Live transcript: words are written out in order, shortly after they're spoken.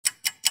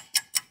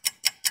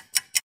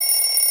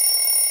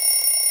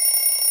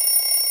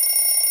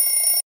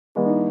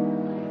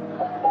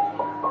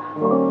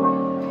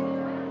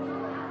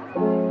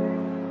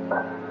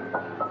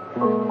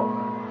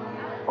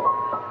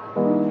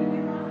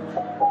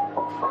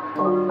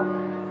Good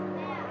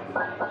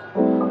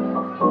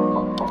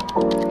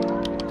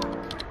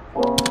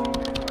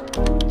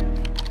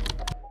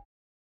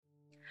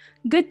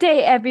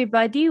day,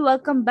 everybody.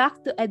 Welcome back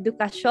to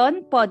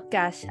Educacion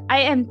Podcast. I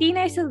am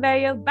Tina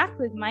Silverio, back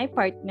with my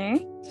partner,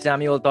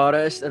 Samuel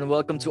Torres, and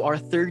welcome to our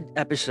third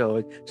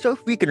episode. So, if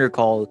we can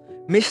recall,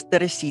 Miss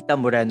Teresita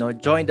Moreno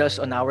joined us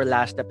on our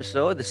last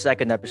episode, the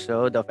second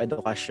episode of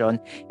Educacion,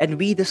 and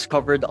we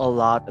discovered a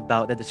lot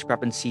about the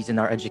discrepancies in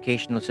our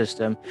educational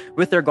system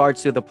with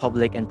regards to the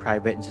public and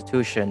private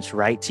institutions,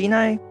 right,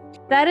 Tina?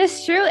 That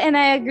is true, and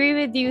I agree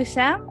with you,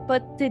 Sam.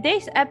 But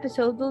today's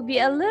episode will be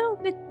a little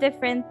bit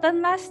different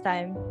than last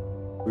time.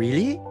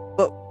 Really?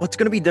 But what's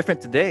going to be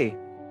different today?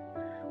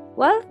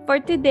 Well, for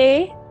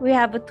today, we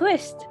have a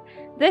twist.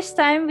 This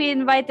time, we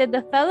invited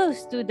a fellow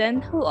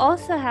student who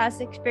also has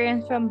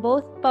experience from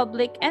both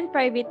public and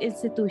private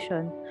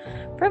institutions.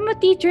 From a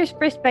teacher's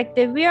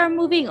perspective, we are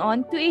moving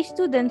on to a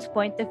student's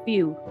point of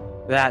view.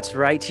 That's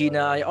right,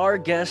 Tina. Our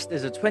guest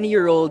is a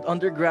 20-year-old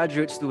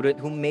undergraduate student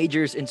who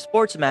majors in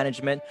sports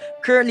management,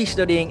 currently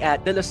studying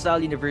at De La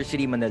Salle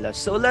University, Manila.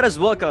 So let us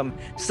welcome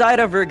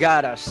Syra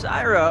Vergara.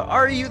 Syra,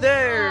 are you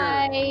there?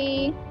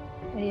 Hi.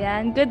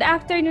 Ayan. Good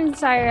afternoon,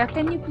 Syra.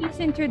 Can you please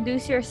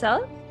introduce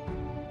yourself?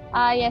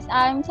 Yes,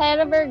 I'm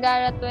Syra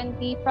Vergara,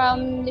 20,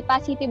 from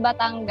Lipa City,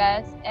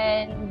 Batangas,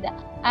 and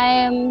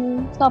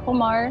I'm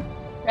sophomore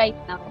right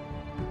now.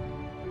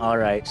 All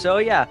right.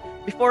 So yeah,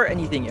 before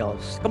anything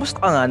else,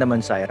 kamusta ka nga naman,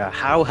 Syra?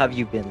 How have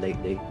you been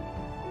lately?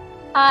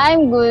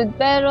 I'm good,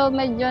 pero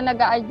medyo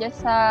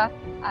nag-a-adjust sa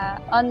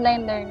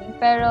online learning.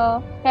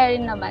 Pero kaya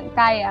rin naman,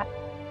 kaya.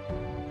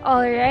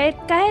 Alright,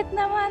 kahit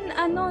naman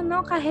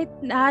kahit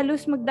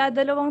halos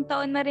magdadalawang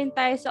taon na rin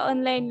tayo sa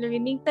online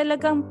learning,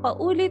 talagang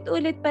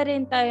paulit-ulit pa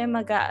rin tayo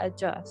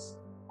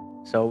mag-a-adjust.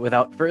 So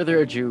without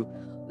further ado,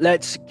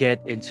 let's get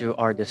into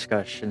our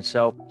discussion.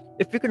 So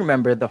if you can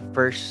remember the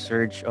first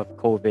surge of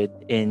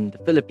COVID in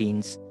the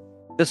Philippines,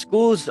 the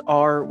schools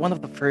are one of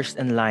the first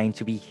in line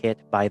to be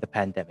hit by the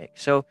pandemic.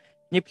 So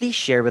can you please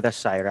share with us,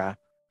 Syra,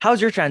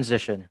 how's your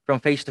transition from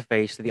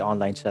face-to-face to the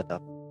online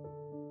setup?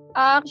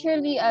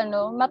 Actually,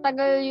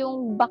 matagal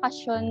yung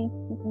bakasyon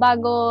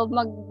bago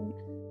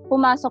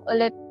pumasok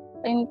ulit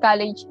in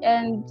college,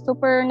 and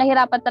super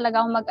nahirapan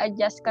talaga ako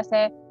mag-adjust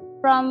kasi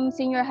from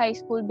senior high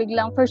school,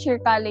 biglang first year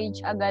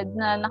college agad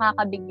na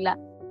nakakabigla.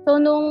 So,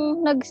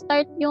 nung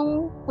nag-start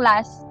yung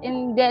class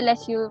in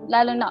DLSU,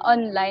 lalo na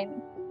online,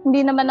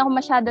 hindi naman ako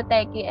masyado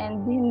techie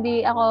and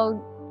hindi ako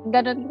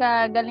ganun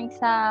kagaling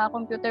sa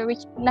computer,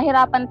 which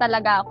nahirapan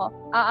talaga ako.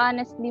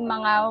 Honestly,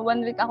 mga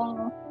 1 week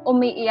akong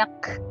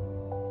umiiyak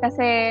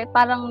kasi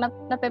parang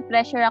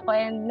nape-pressure ako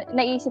and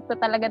naisip ko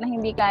talaga na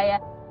hindi kaya.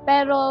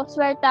 Pero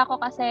swerte ako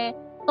kasi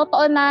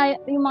totoo na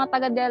yung mga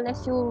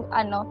taga-DLSU,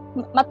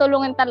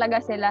 matulungin talaga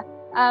sila.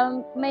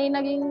 May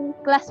naging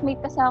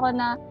classmate kasi ako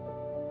na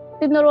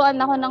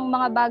tinuruan ako ng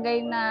mga bagay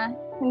na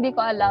hindi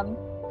ko alam.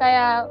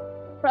 Kaya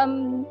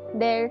from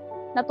there,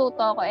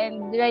 natuto ako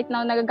and right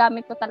now,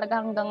 nagagamit ko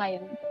talaga hanggang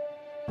ngayon.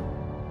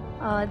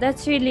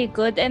 That's really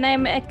good, and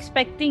I'm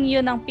expecting you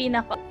ng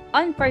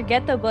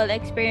pinaka-unforgettable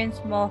experience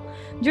mo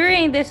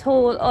during this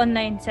whole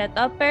online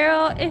setup.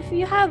 Pero if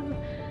you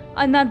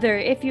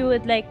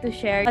would like to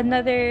share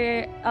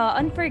another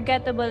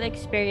unforgettable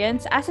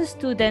experience as a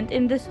student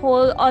in this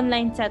whole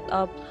online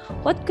setup,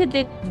 what could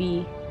it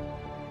be?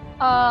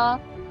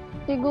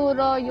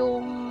 Siguro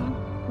yung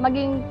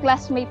maging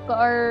classmate ko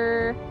or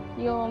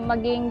yung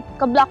maging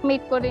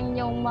ka-blockmate ko rin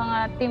yung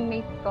mga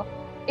teammate ko.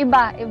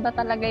 Iba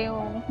talaga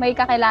yung may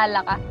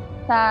kakilala ka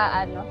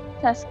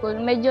sa school.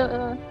 Medyo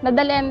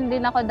nadalian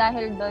din ako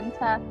dahil doon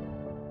sa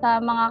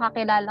mga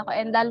kakilala ko,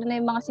 and lalo na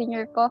yung mga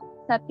senior ko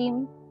sa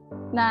team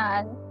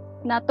na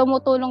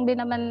tumutulong din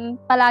naman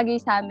palagi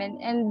sa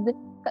amin. And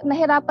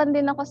nahirapan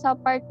din ako sa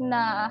part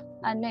na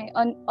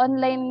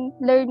online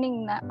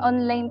learning na,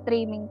 online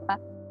training pa.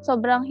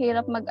 Sobrang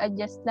hirap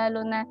mag-adjust,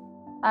 lalo na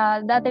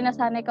dati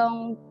nasanay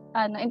kang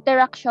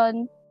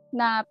interaction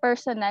na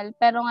personal,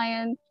 pero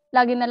ngayon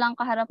lagi na lang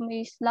kaharap mo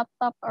is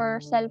laptop or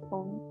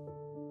cellphone.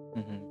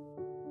 Mm-hmm.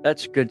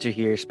 That's good to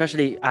hear,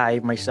 especially I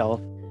myself.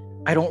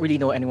 I don't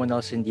really know anyone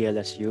else in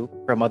DLSU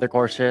from other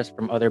courses,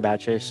 from other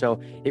batches, so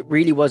it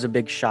really was a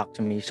big shock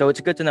to me. So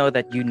it's good to know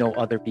that you know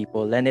other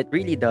people, and it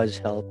really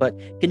does help. But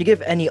can you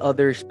give any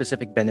other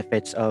specific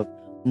benefits of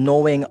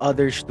knowing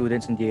other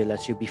students in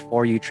DLSU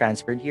before you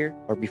transferred here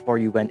or before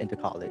you went into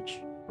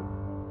college?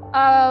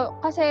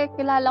 Kasi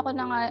kilala ko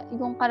na nga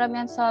yung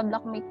karamihan sa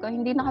blockmate ko.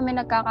 Hindi na kami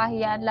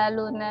nagkakahiyaan,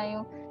 lalo na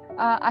yung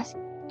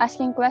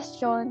asking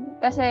question.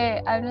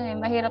 Kasi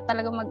mahirap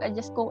talaga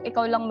mag-adjust kung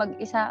ikaw lang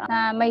mag-isa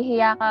na may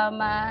hiya ka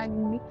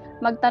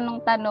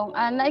magtanong-tanong.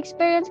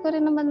 Na-experience ko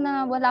rin naman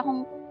na wala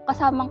akong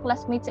kasamang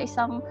classmate sa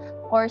isang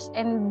course,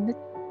 and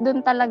dun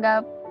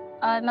talaga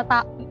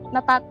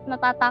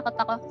natatakot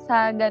ako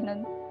sa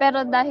ganun.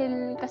 Pero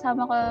dahil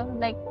kasama ko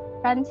like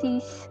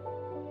Francis,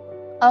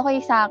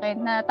 okay sa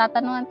akin, na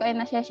tatanungan ko ay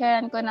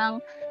na-sharean ko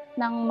ng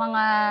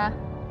mga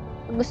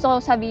gusto ko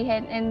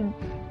sabihin, and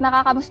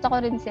nakakamusta ko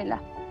rin sila.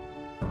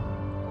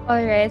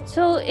 Alright,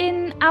 so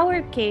in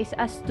our case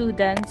as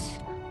students,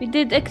 we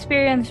did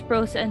experience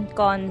pros and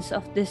cons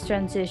of this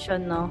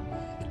transition, no?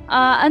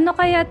 Ano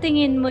kaya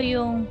tingin mo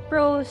yung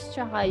pros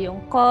tsaka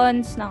yung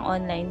cons ng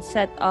online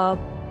setup?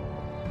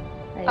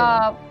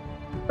 Ayun.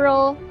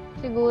 Pro,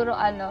 siguro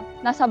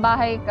nasa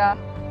bahay ka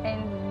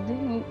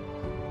and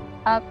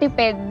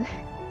tipid.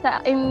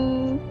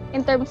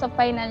 In terms of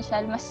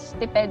financial, mas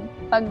tipid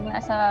pag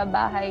nasa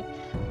bahay.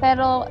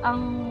 Pero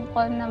ang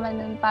con naman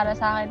nun para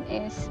sa akin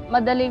is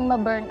madaling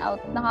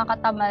ma-burnout,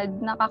 nakakatamad,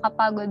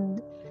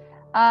 nakakapagod,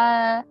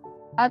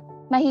 at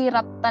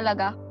mahirap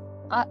talaga.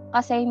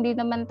 Kasi hindi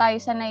naman tayo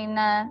sanay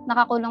na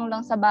nakakulong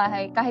lang sa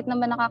bahay. Kahit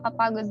naman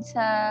nakakapagod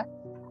sa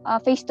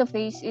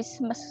face-to-face is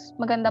mas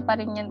maganda pa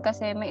rin yan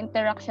kasi may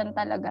interaction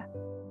talaga.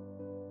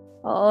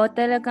 Oo,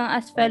 talagang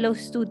as fellow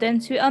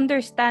students, we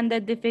understand the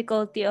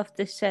difficulty of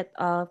the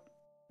setup.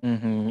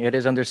 It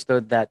is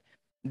understood that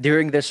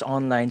during this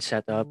online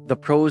setup, the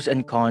pros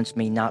and cons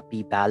may not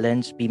be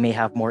balanced. We may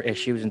have more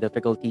issues and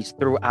difficulties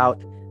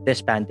throughout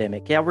this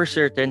pandemic. Yeah, we're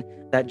certain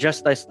that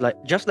just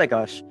like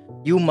us,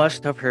 you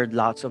must have heard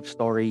lots of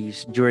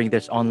stories during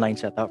this online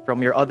setup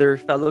from your other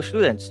fellow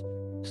students.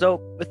 So,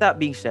 with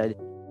that being said,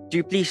 do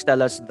you please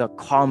tell us the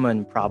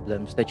common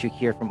problems that you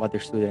hear from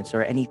other students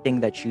or anything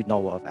that you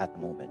know of at the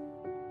moment?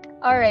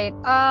 Alright.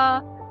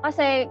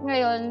 Kasi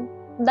ngayon,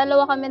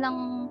 dalawa kami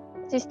ng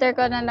sister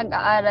ko na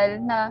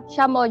nag-aaral na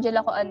siya module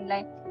ako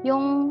online.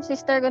 Yung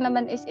sister ko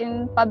naman is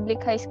in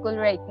public high school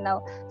right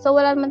now. So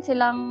wala naman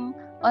silang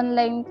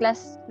online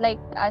class like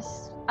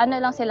us.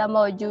 Lang sila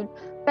module.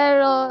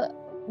 Pero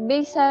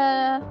based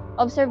sa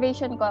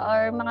observation ko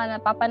or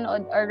mga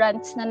napapanood or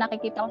rants na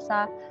nakikita ko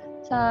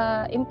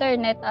sa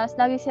internet,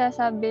 lagi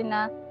sinasabi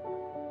na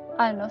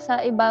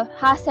sa iba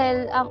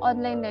hassle ang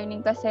online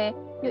learning kasi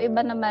yung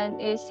iba naman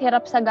is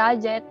hirap sa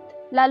gadget.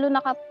 Lalo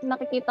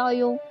nakikita ko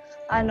yung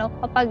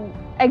kapag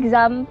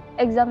exam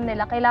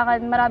nila,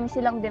 kailangan marami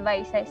silang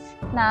devices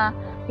na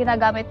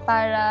ginagamit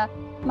para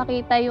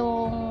makita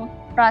yung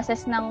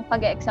process ng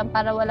pag-exam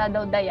para wala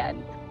daw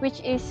dayan. Which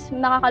is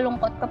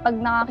nakakalungkot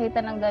kapag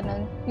nakakita ng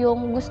ganun.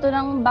 Yung gusto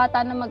ng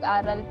bata na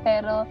mag-aral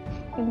pero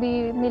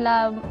hindi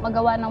nila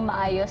magawa ng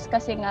maayos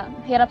kasi nga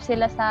hirap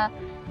sila sa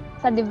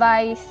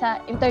device,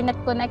 sa internet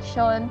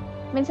connection.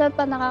 Minsan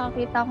pa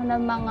nakakakita ko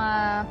ng mga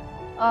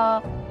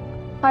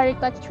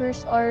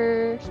caricatures or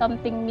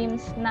something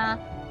memes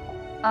na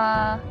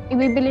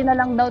ibibili na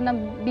lang daw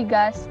ng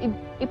bigas,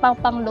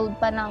 ipapang-load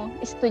pa ng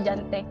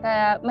estudyante.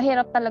 Kaya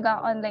mahirap talaga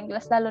ang online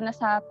class, lalo na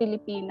sa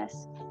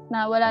Pilipinas,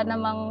 na wala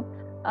namang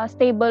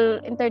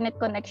stable internet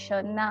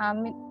connection, na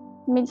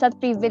minsan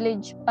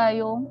privilege pa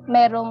yung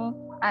merong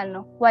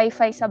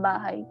wifi sa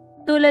bahay.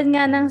 Tulad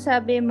nga ng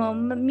sabi mo,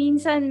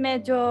 minsan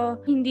medyo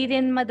hindi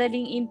rin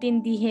madaling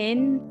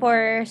intindihin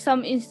for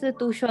some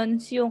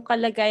institutions yung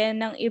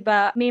kalagayan ng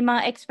iba. May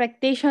mga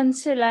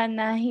expectations sila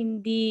na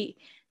hindi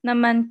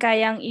naman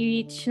kayang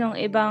i-reach ng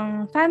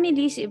ibang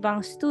families,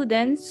 ibang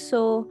students.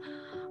 So,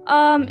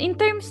 in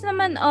terms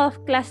naman of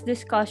class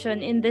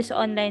discussion in this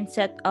online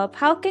setup,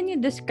 how can you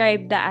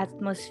describe the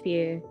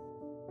atmosphere?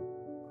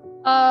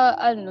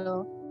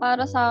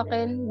 Para sa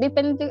akin,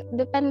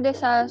 depende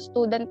sa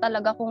student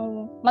talaga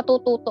kung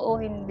matututo o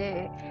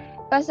hindi.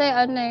 Kasi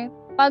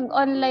pag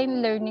online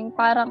learning,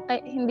 parang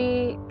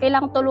hindi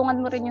kailangang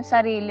tulungan mo rin yung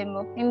sarili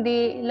mo.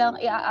 Hindi lang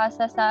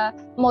iaasa sa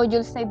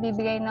modules na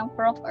ibibigay ng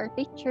prof or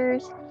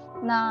teachers,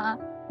 na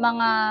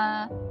mga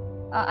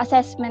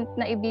assessment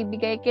na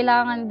ibibigay.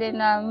 Kailangan din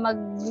na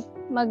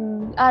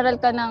mag-aral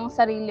ka ng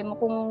sarili mo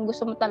kung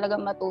gusto mo talaga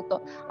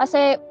matuto.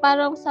 Kasi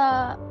parang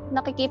sa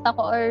nakikita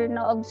ko or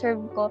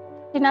na-observe ko,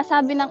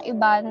 sinasabi ng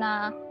iba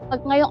na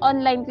pag ngayong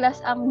online class,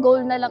 ang goal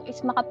na lang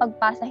is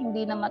makapagpasa,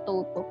 hindi na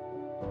matuto.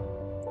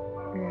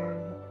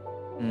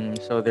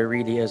 So there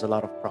really is a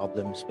lot of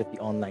problems with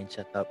the online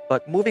setup.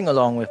 But moving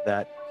along with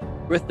that,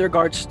 with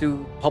regards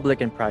to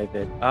public and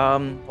private,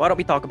 why don't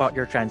we talk about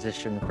your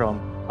transition from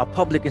a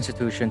public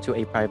institution to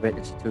a private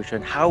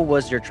institution? How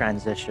was your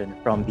transition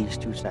from these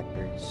two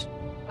sectors?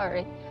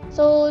 Alright.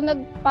 So,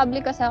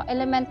 nag-public kasi ako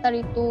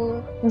elementary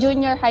to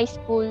junior high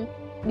school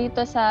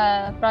dito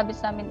sa province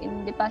namin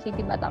in Lipa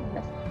City,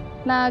 Batangas.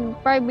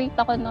 Nag-private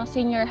ako no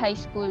senior high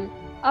school.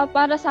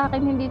 Para sa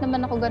akin, hindi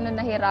naman ako ganun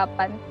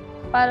nahirapan.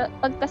 Pag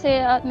kasi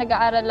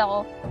nag-aaral ako,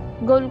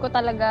 goal ko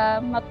talaga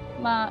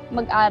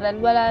mag-aral.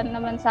 Wala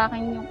naman sa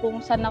akin yung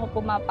kung saan ako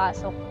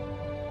pumapasok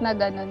na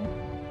ganun.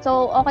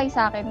 So, okay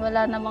sa akin.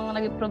 Wala namang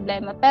naging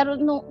problema. Pero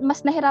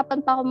mas nahirapan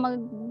pa ako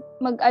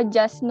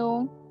mag-adjust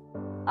nung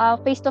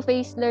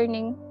face-to-face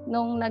learning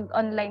nung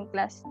nag-online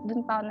class.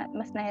 Doon pa ako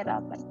mas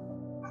nahirapan.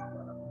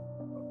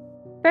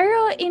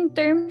 Pero in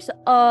terms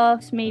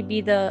of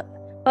maybe the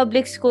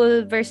public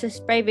school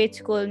versus private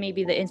school,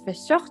 maybe the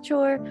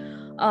infrastructure,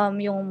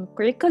 yung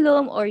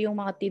curriculum or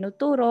yung mga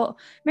tinuturo,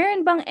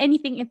 meron bang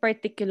anything in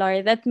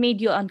particular that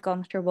made you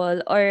uncomfortable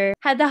or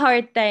had a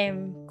hard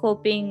time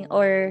coping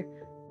or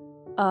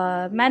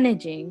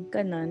managing?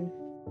 Ganun.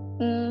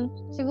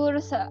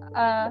 Siguro sa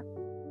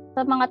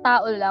mga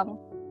tao lang.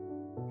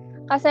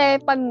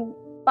 Kasi pag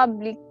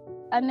public,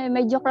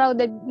 medyo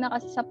crowded na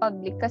kasi sa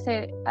public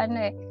kasi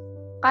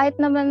kahit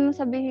naman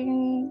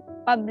sabihin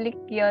public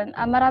 'yon,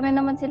 marami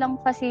naman silang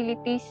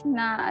facilities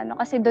na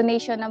kasi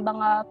donation ng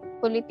mga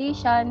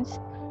politicians.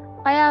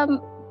 Kaya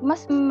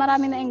mas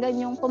marami na enggan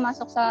yung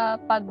pumasok sa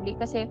public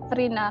kasi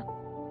free na.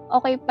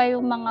 Okay pa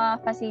yung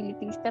mga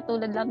facilities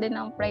katulad lang din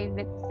ng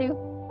private.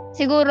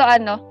 Siguro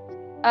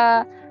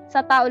sa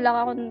tao lang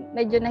ako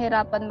medyo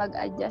nahirapan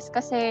mag-adjust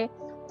kasi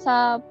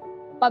sa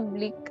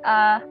public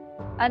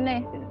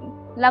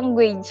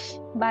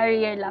language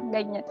barrier lang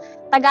ganyan.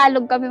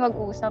 Tagalog kami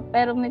mag-usap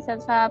pero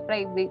minsan sa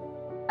private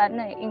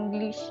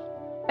English.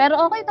 Pero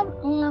okay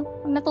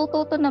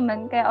natututo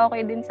naman kaya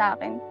okay din sa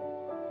akin.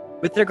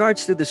 With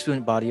regards to the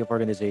student body of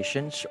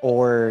organizations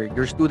or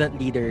your student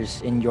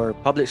leaders in your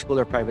public school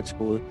or private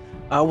school,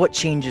 what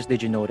changes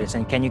did you notice?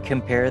 And can you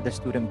compare the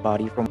student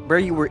body from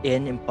where you were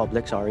in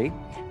public,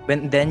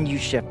 when then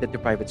you shifted to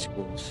private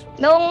schools?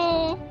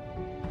 Nung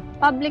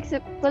public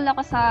school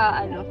ako sa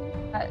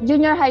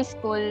junior high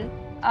school,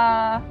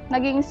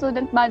 naging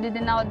student body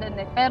din ako doon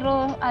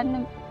Pero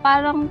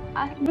parang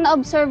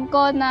na-observe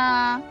ko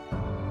na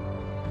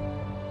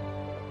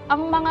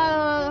ang mga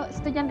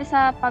estudyante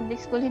sa public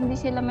school, hindi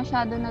sila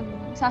masyado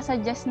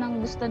nagsasuggest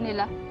ng gusto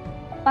nila.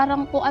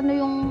 Parang kung ano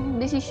yung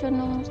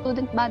decision ng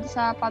student body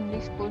sa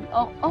public school,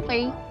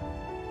 okay,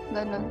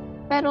 ganun.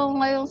 Pero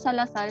ngayong sa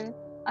Lasal,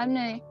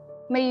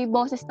 may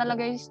boses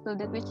talaga yung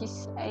student, which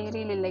is I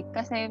really like.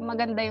 Kasi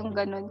maganda yung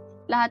ganun.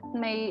 Lahat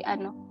may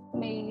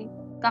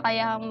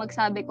kakayahang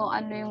magsabi kung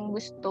ano yung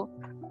gusto.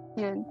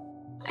 Yun.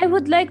 I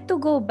would like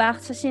to go back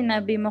sa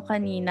sinabi mo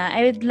kanina.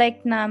 I would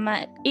like na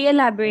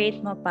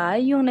i-elaborate mo pa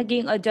yung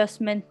naging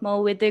adjustment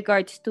mo with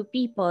regards to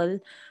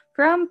people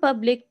from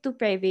public to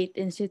private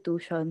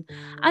institution.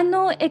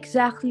 Ano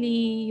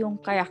exactly yung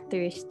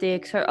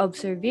characteristics or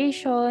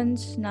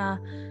observations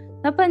na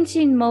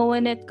napansin mo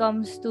when it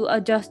comes to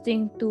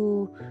adjusting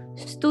to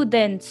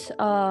students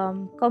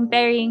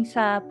comparing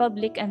sa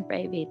public and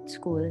private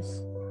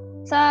schools?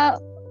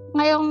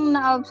 Ngayong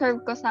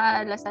na-observe ko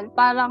sa Lasal,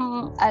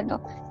 parang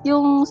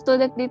yung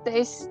student dito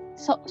is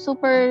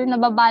super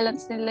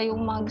nababalance nila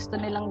yung mga gusto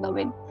nilang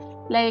gawin.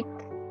 Like,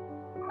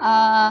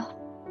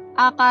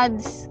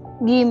 ACADS,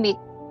 gimmick,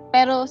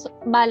 pero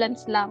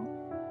balance lang.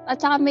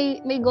 At saka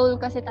may goal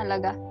kasi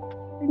talaga.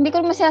 Hindi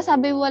ko naman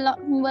sinasabi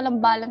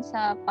walang balance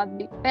sa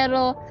public,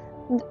 pero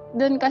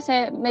doon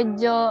kasi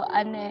medyo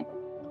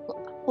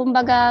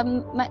kumbaga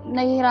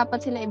nahihirapan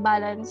sila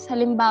i-balance.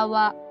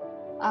 Halimbawa,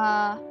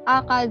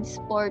 ACAD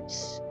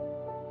sports.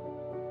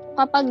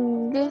 Kapag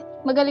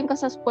magaling ka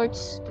sa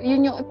sports,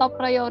 yun yung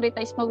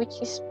ipaprioritize mo, which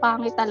is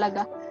pangit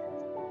talaga.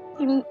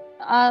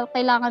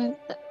 Kailangan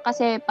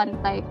kasi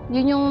pantay.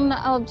 Yun yung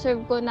na-observe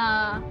ko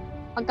na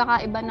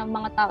pagkakaiba ng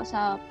mga tao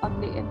sa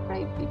public and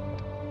private.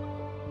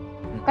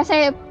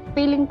 Kasi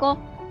feeling ko,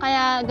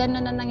 kaya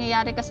gano'n na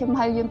nangyayari kasi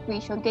mahal yung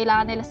tuition.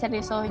 Kailangan nila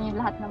seryosohin yung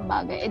lahat ng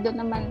bagay.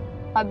 Doon naman,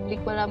 public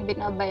walang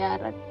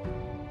binabayaran.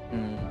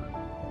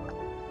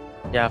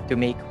 You have to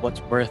make what's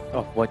worth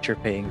of what you're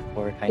paying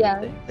for, kind of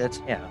thing.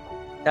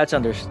 That's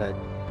understood.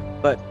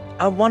 But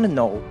I want to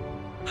know,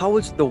 how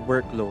was the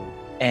workload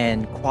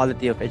and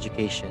quality of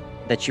education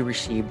that you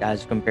received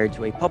as compared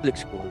to a public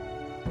school?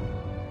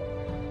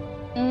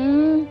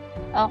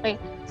 Okay.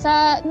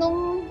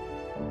 Nung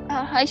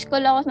high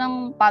school ako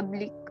ng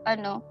public,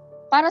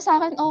 para sa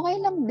akin okay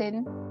lang din.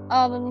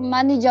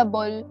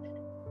 Manageable.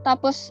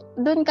 Tapos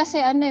doon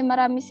kasi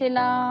marami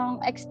silang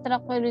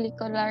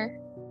extracurricular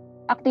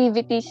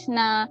activities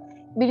na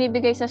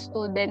binibigay sa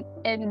student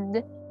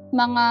and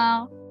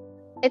mga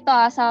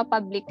sa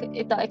public,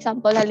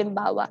 example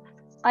halimbawa.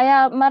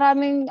 Kaya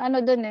maraming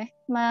doon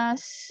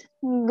mas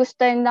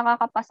gusto yung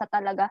nakakapasa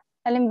talaga.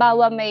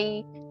 Halimbawa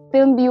may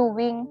film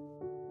viewing.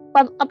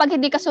 Kapag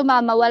hindi ka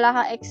sumama, wala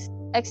kang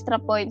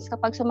extra points.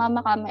 Kapag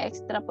sumama ka, may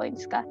extra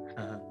points ka.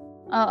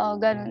 Oo,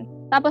 ganun.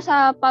 Tapos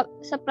sa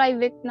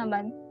private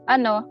naman,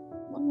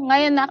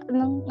 ngayon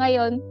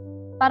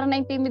parang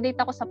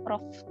na-intimidate ako sa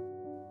prof.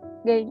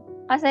 Ganyan.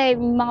 Kasi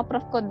mga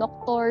prof ko,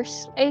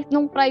 doctors.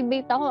 Nung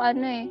private ako,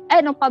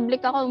 nung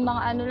public ako,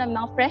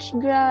 mga fresh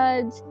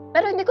grads.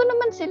 Pero hindi ko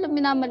naman sila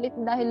minamalit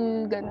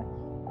dahil gano'n.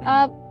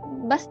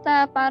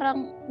 Basta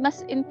parang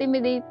mas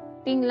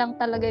intimidating lang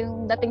talaga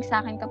yung dating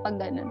sa akin kapag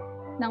gano'n,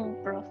 ng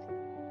prof.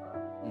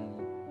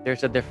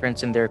 There's a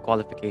difference in their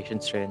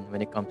qualifications rin when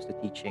it comes to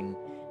teaching.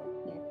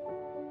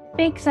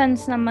 Makes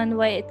sense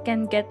naman why it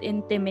can get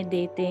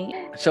intimidating.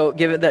 So,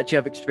 given that you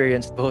have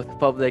experienced both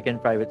public and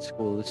private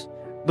schools,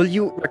 will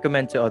you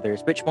recommend to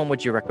others? Which one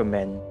would you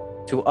recommend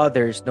to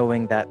others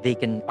knowing that they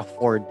can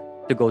afford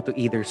to go to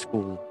either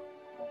school?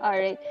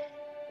 Alright.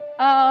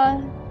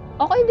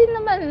 Okay din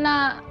naman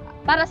na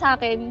para sa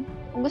akin,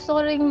 gusto ko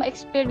ring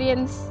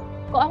ma-experience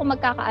kung ako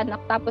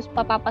magkakaanak tapos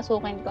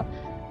papapasukin ko.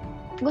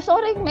 Gusto ko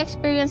ring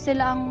ma-experience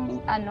sila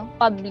ang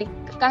public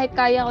kahit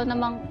kaya ko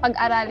namang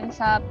pag-aralin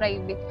sa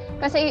private.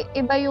 Kasi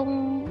iba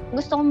yung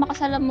gusto kong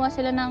makasalamuha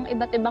sila ng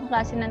iba't ibang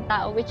klase ng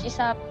tao, which is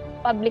sa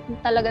public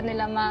talaga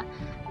nila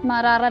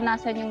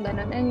mararanasan yung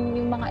ganun and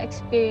yung mga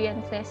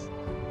experiences.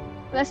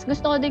 Plus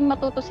gusto ko ding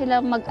matuto sila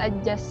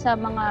mag-adjust sa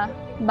mga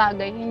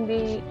bagay.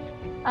 Hindi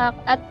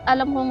at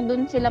alam kong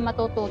dun sila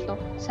matututo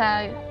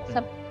sa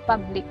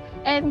public.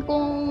 And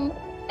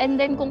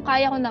then kung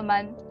kaya ko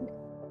naman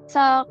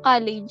sa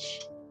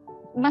college,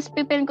 mas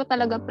pipiliin ko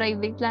talaga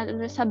private lalo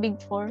na sa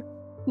Big Four.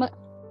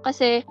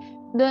 Kasi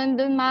doon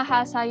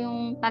mahasa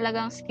yung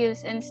talagang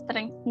skills and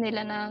strength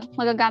nila na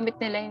magagamit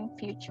nila in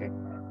future.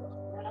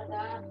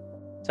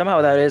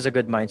 Somehow that is a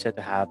good mindset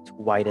to have, to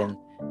widen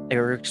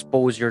or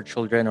expose your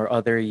children or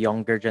other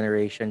younger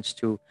generations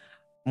to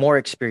more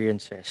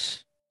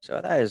experiences. So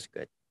that is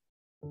good.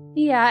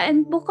 Yeah,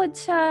 and bukod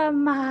sa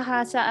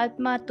mahahasa at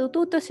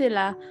matututo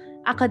sila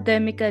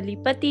academically,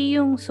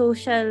 pati yung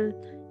social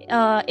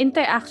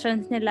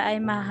interactions nila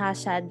ay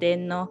mahahasa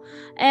din, no?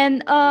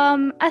 And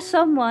as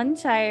someone,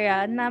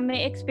 Sarah, na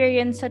may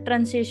experience sa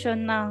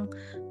transition ng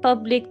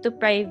public to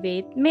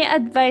private, may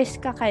advice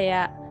ka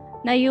kaya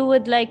na you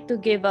would like to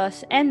give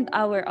us and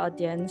our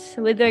audience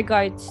with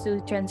regards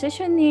to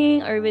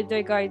transitioning or with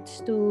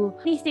regards to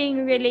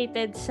anything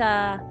related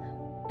sa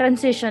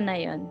transition na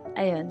yun?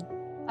 Ayun.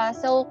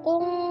 So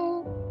kung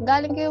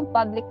galing kayong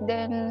public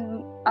then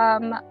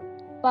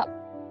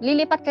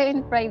lilipat kayo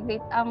in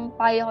private, ang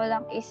payo ko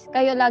lang is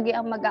kayo lagi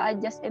ang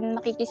mag-a-adjust and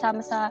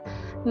makikisama sa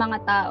mga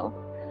tao.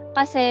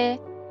 Kasi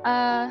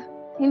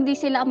hindi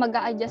sila ang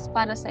mag-a-adjust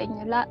para sa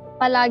inyo.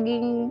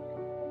 Palaging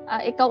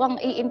ikaw ang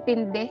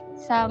iintindi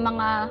sa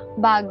mga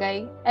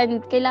bagay. And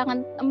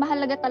kailangan, ang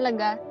mahalaga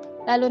talaga,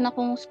 lalo na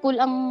kung school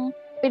ang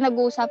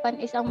pinag-uusapan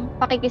is ang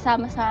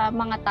pakikisama sa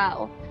mga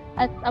tao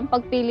at ang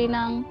pagpili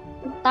ng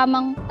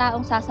tamang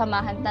taong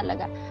sasamahan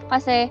talaga.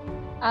 Kasi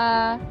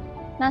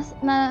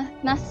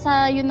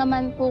nasa yun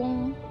naman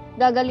kung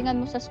gagalingan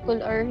mo sa school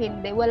or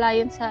hindi. Wala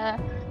yun sa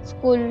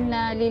school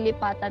na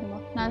lilipatan mo.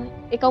 Na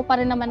ikaw pa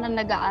rin naman ang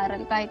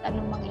nag-aaral kahit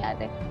anong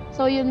mangyari.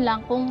 So yun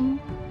lang, kung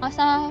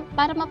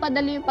para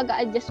mapadali yung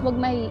pag-a-adjust, wag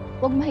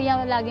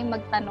mahiya laging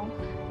magtanong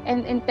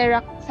and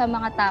interact sa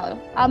mga tao.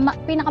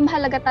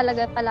 Pinakamahalaga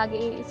talaga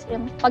palagi is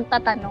yung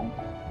pagtatanong.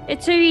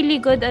 It's a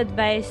really good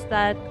advice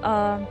that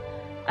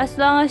as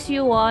long as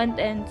you want,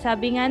 and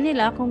sabi nga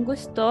nila, kung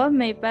gusto,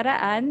 may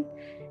paraan.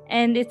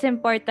 And it's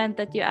important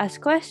that you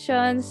ask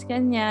questions,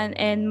 ganyan,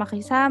 and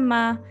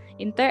makisama,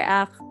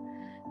 interact.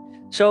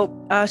 So,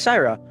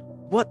 Sarah,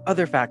 what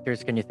other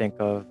factors can you think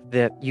of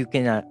that you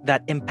can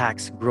that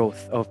impacts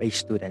growth of a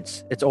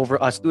student's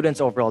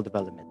overall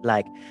development,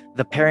 like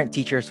the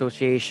parent-teacher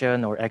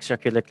association or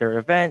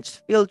extracurricular events,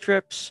 field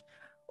trips,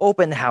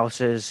 open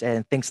houses,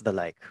 and things of the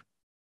like?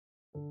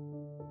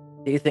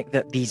 Do you think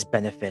that these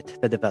benefit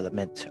the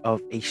development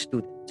of a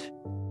student?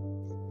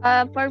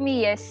 For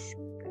me, yes.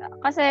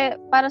 Kasi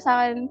para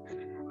sa akin,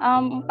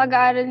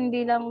 pag-aaral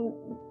hindi lang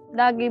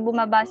lagi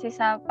bumabase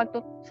sa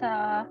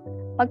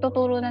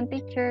pagtuturo ng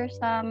teacher,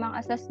 sa mga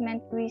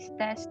assessment, quiz,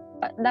 test.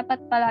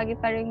 Dapat palagi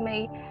pa rin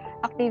may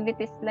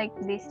activities like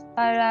this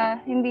para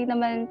hindi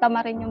naman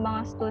tamarin yung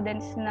mga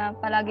students na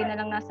palagi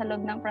na lang nasa loob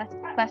ng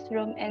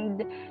classroom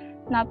and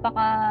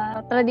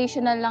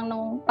napaka-traditional lang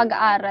ng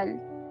pag-aaral.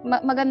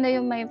 Maganda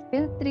yung may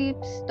field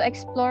trips to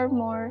explore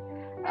more,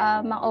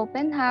 mga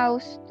open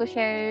house to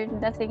share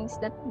the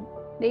things that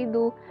they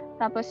do,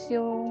 tapos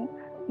yung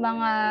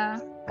mga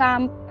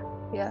camp.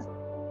 Yeah.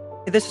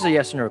 This is a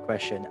yes or no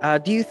question.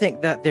 Do you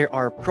think that there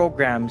are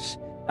programs,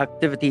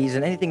 activities,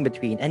 and anything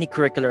between, any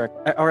curricular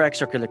or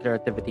extracurricular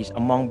activities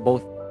among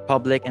both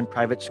public and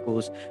private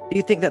schools? Do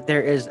you think that there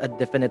is a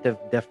definitive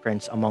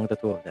difference among the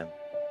two of them?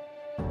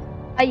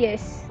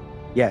 Yes.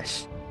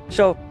 Yes.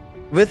 So,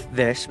 with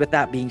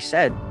that being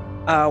said,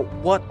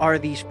 what are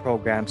these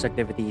programs,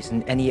 activities,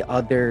 and any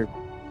other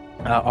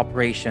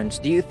operations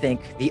do you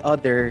think the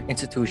other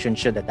institutions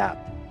should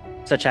adapt,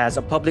 such as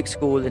a public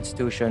school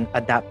institution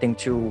adapting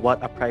to what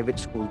a private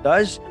school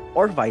does,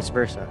 or vice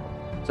versa?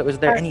 So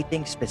is there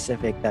anything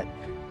specific that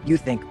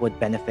you think would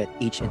benefit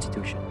each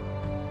institution?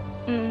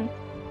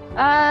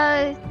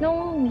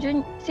 Nung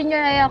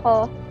senior high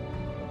ako,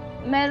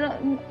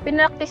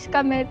 pinractice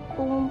kami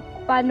kung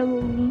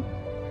paano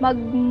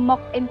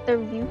mag-mock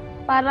interview.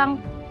 Parang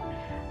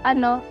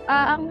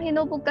ang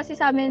hinubog kasi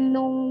sa amin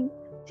nung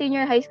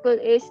senior high school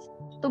is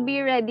to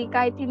be ready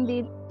in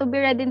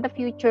the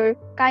future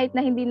kahit na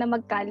hindi na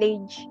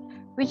mag-college,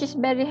 which is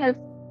very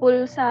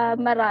helpful sa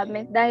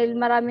marami dahil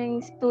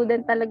maraming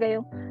student talaga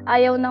yung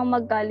ayaw nang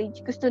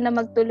mag-college, gusto na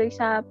magtuloy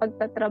sa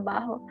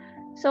pagtatrabaho.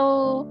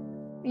 So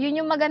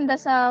yun yung maganda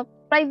sa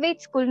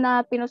private school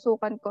na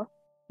pinusukan ko.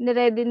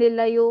 Niready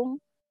nila yung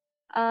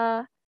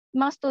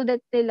mga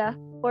student nila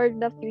for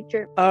the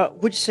future.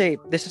 Would you say,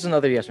 this is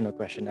another yes or no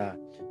question,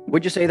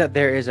 would you say that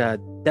there is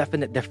a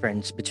definite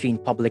difference between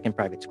public and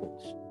private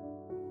schools?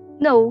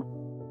 No.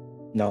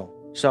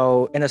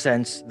 So in a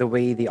sense, the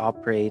way they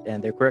operate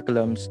and their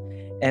curriculums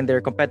and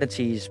their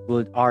competencies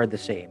are the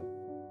same.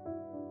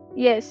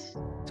 Yes.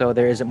 So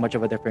there isn't much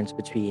of a difference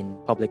between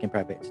public and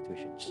private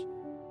institutions.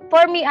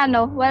 For me,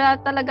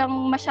 wala talagang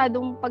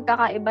masyadong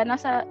pagkakaiba.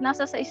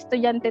 Nasa sa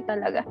estudyante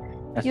talaga.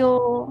 Yes.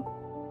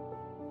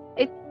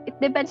 It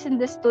depends on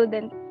the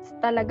student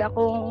talaga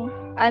kung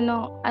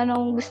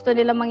anong gusto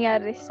nila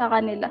mangyari sa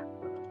kanila.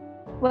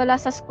 Wala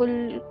sa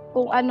school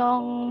kung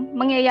anong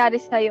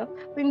mangyayari sa'yo.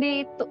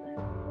 Hindi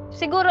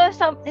siguro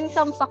in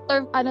some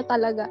factor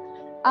talaga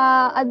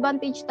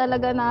advantage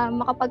talaga na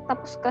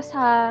makapagtapos ka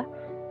sa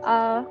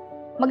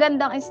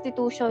magandang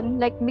institution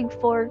like Big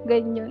Four,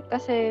 ganyan.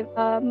 Kasi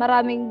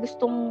maraming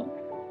gustong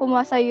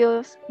kumuha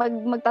sa'yo pag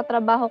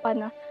magtatrabaho ka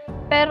na.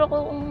 Pero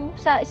kung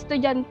sa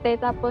estudyante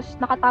tapos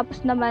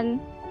nakatapos naman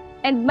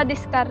and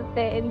madiskarte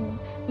and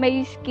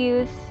may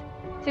skills,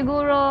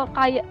 siguro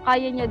kaya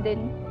niya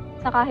din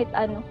sa kahit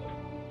ano.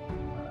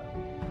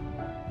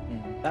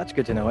 That's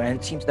good to know, and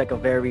it seems like a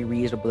very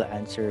reasonable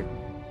answer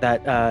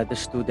that the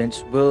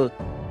students will,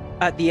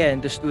 at the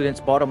end, the students'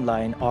 bottom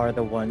line are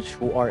the ones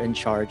who are in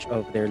charge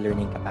of their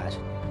learning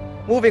capacity.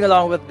 Moving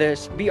along with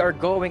this, we are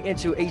going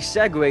into a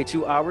segue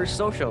to our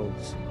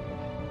socials.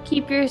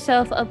 Keep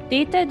yourself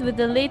updated with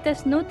the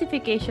latest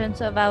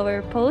notifications of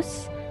our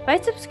posts by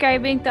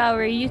subscribing to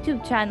our YouTube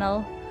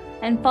channel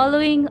and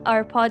following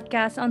our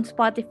podcast on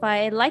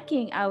Spotify and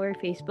liking our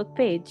Facebook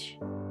page.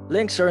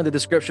 Links are in the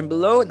description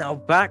below. Now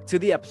back to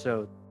the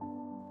episode.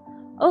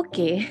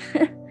 Okay.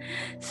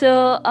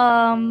 So,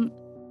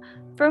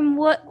 from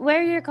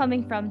where you're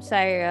coming from,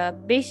 Sarah,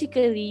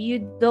 basically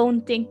you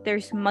don't think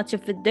there's much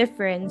of a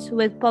difference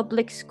with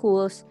public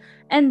schools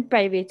and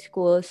private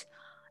schools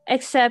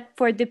except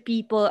for the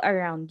people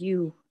around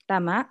you.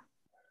 Tama?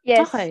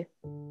 Yes. Okay.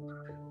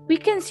 We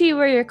can see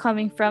where you're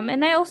coming from,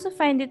 and I also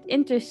find it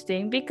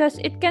interesting because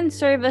it can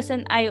serve as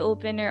an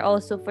eye-opener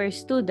also for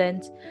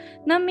students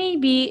na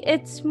maybe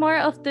it's more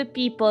of the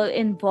people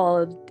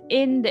involved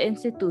in the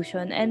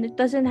institution and it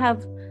doesn't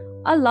have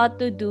a lot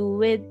to do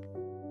with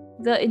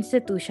the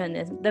institution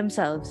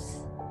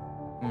themselves.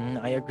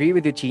 I agree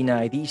with you,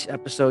 Tina. These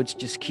episodes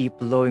just keep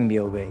blowing me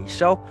away.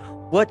 So,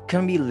 what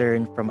can we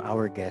learn from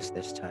our guest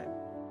this time?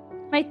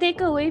 My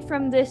takeaway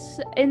from this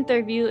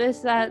interview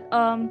is that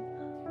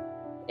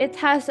it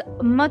has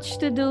much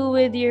to do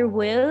with your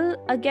will,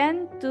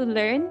 again, to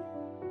learn.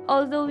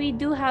 Although we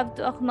do have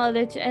to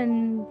acknowledge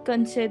and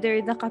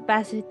consider the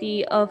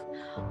capacity of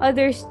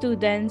other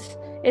students,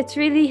 it's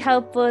really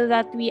helpful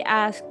that we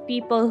ask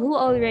people who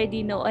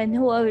already know and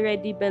who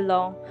already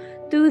belong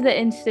to the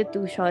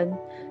institution.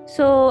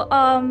 So,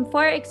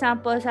 for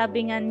example,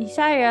 sabi nga ni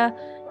Sarah,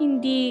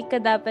 hindi ka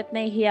dapat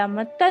nahihiya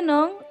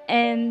magtanong,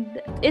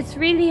 and it's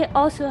really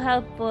also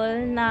helpful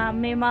na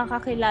may mga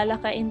kakilala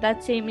ka in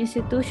that same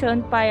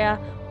institution para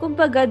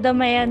kumbaga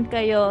damayan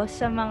kayo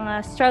sa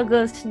mga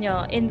struggles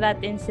nyo in that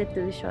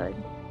institution.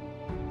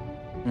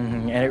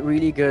 And it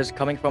really goes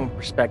coming from a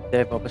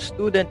perspective of a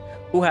student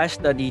who has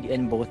studied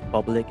in both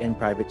public and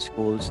private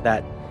schools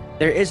that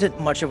there isn't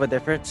much of a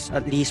difference,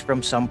 at least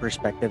from some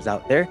perspectives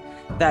out there,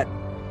 that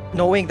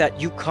knowing that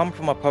you come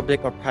from a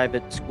public or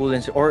private school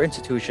or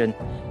institution,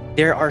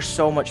 there are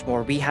so much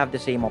more. We have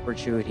the same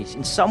opportunities.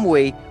 In some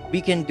way,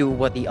 we can do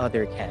what the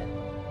other can.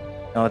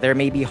 Now, there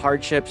may be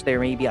hardships, there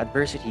may be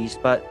adversities,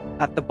 but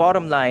at the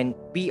bottom line,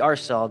 we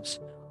ourselves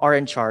are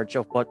in charge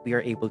of what we are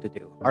able to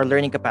do. Our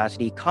learning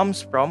capacity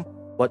comes from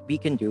what we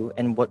can do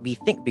and what we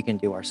think we can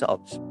do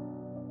ourselves.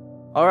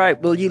 All right,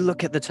 well, you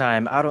look at the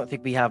time. I don't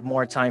think we have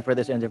more time for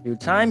this interview.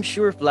 Time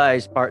sure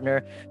flies,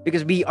 partner,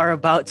 because we are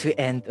about to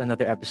end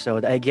another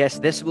episode. I guess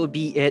this will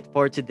be it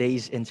for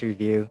today's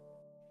interview.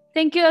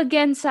 Thank you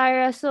again,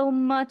 Sarah, so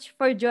much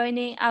for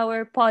joining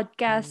our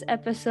podcast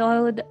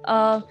episode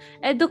of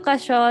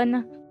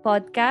Education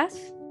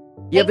Podcast.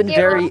 You've been Thank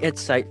you. very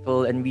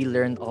insightful, and we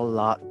learned a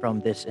lot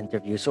from this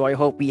interview. So I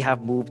hope we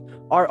have moved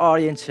our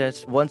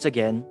audiences once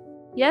again.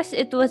 Yes,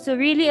 it was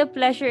really a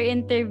pleasure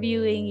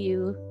interviewing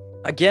you.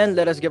 Again,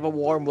 let us give a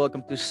warm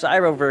welcome to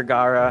Syra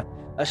Vergara,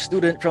 a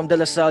student from De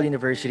La Salle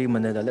University,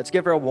 Manila. Let's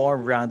give her a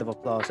warm round of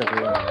applause,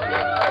 everyone.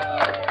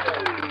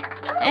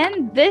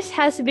 And this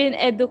has been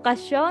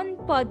Education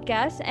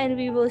Podcast, and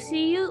we will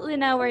see you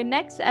in our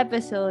next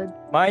episode.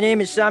 My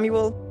name is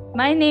Samuel,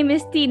 My name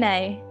is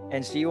Tinay.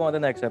 and see you on the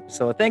next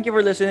episode. Thank you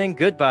for listening.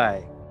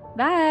 Goodbye.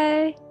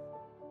 Bye!